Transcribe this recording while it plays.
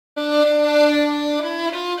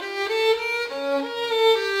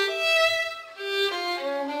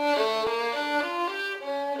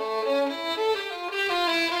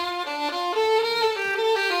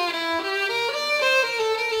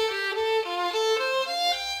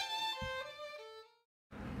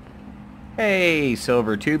Hey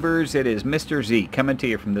Silver Tubers, it is Mr. Z coming to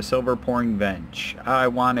you from the Silver Pouring Bench. I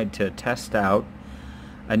wanted to test out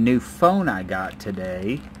a new phone I got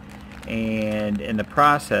today, and in the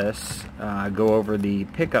process go over the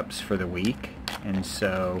pickups for the week. And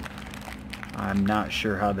so I'm not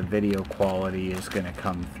sure how the video quality is going to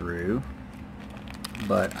come through,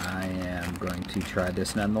 but I am going to try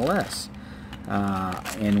this nonetheless.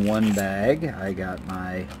 In one bag I got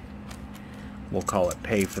my, we'll call it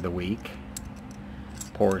pay for the week,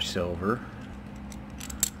 pour silver,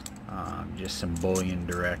 just some Bullion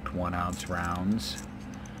Direct 1 ounce rounds.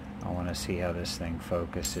 I want to see how this thing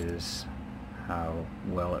focuses, how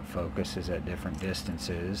well it focuses at different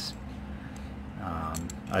distances.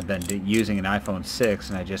 I've been using an iPhone 6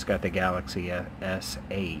 and I just got the Galaxy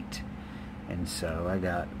S8, and so I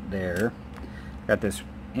got this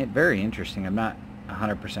very interesting, I'm not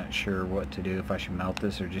 100% sure what to do, if I should melt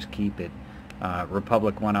this or just keep it,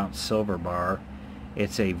 Republic 1 ounce silver bar.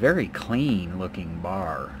 It's a very clean looking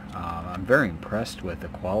bar. I'm very impressed with the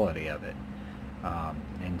quality of it,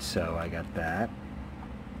 and so I got that.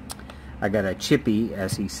 I got a chippy,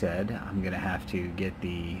 as he said. I'm gonna have to get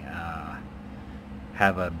the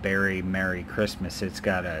have a Berry Merry Christmas. It's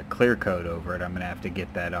got a clear coat over it. I'm gonna have to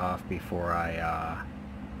get that off before I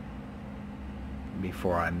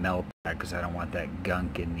melt that, because I don't want that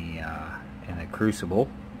gunk in the crucible.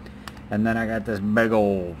 And then I got this big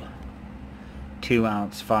old 2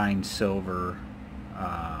 ounce fine silver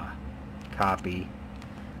copy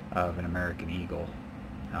of an American Eagle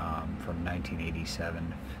from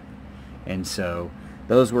 1987. And so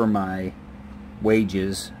those were my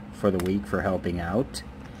wages for the week for helping out.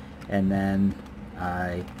 And then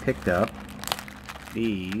I picked up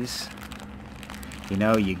these. You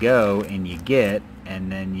know, you go and you get,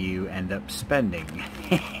 and then you end up spending.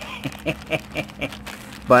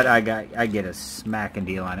 But I get a smacking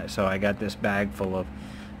deal on it. So I got this bag full of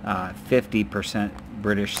 50%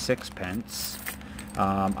 British sixpence.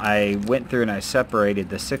 I went through and I separated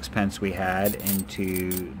the sixpence we had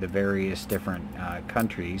into the various different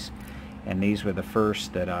countries, and these were the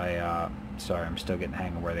first that I sorry, I'm still getting the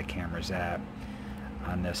hang of where the camera's at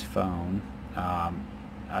on this phone.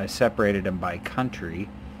 I separated them by country,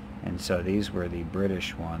 and so these were the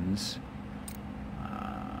British ones.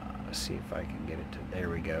 Let's see if I can get it to, there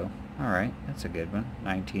we go. Alright, that's a good one.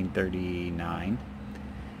 1939.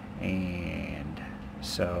 And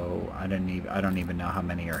so I don't even know how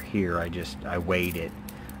many are here. I weighed it.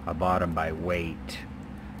 I bought them by weight.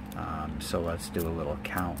 So let's do a little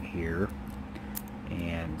count here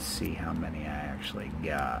and see how many I actually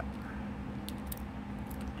got.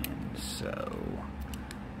 And so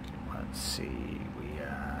let's see, we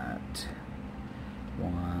got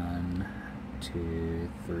 1, 2,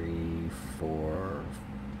 3, 4,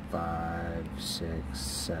 5, 6,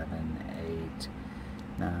 7, 8,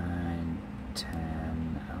 9,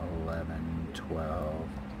 10, 11, 12,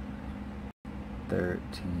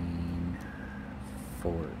 13,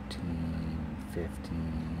 14,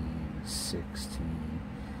 15, 16,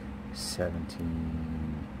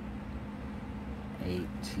 17,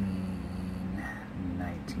 18,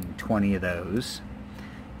 19, 20 of those.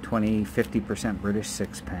 50% British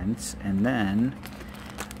sixpence. And then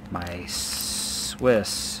my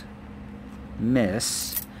Swiss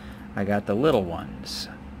Miss, I got the little ones.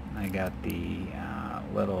 I got the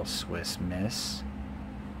little Swiss Miss,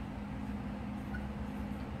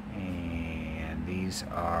 and these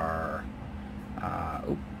are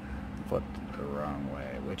flipped the wrong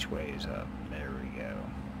way. Which way is up? There we go.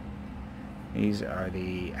 These are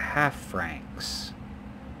the half francs,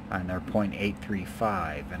 and they're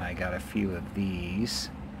 0.835, and I got a few of these,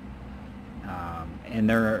 and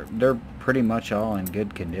they're pretty much all in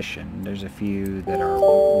good condition. There's a few that are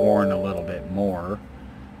worn a little bit more,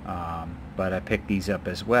 but I picked these up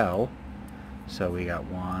as well. So we got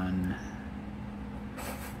 1,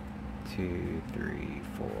 2, 3,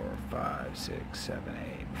 4, 5, 6, 7,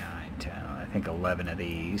 8, 9, 10, I think 11 of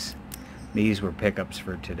these. These were pickups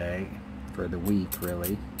for today, for the week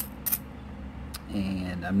really.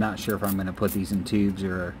 And I'm not sure if I'm going to put these in tubes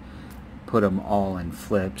or put them all in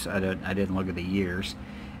flips. I didn't look at the years.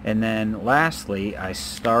 And then lastly, I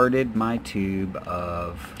started my tube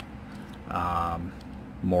of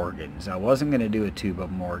Morgans. I wasn't going to do a tube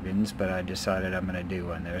of Morgans, but I decided I'm going to do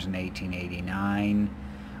one. There's an 1889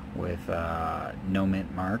 with no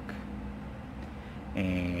mint mark,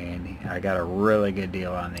 and I got a really good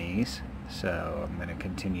deal on these, so I'm going to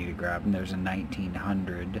continue to grab them. There's a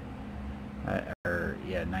 1900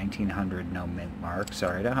 1900 no mint mark.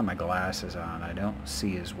 Sorry, I don't have my glasses on. I don't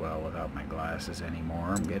see as well without my glasses anymore.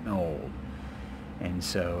 I'm getting old. And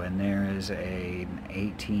so, and there is a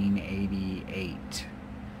 1888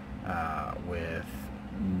 with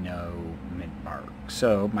no mint mark.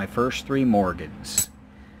 So my first 3 Morgans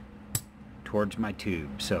towards my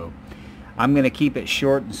tube. So I'm going to keep it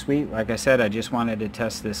short and sweet. Like I said, I just wanted to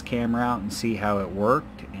test this camera out and see how it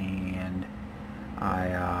worked, and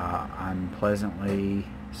I'm pleasantly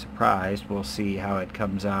surprised. We'll see how it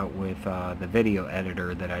comes out with the video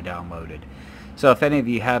editor that I downloaded. So if any of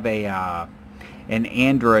you have an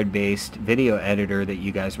Android-based video editor that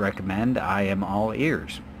you guys recommend, I am all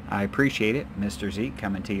ears. I appreciate it. Mr. Zeke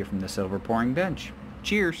coming to you from the Silver Pouring Bench.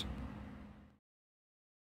 Cheers.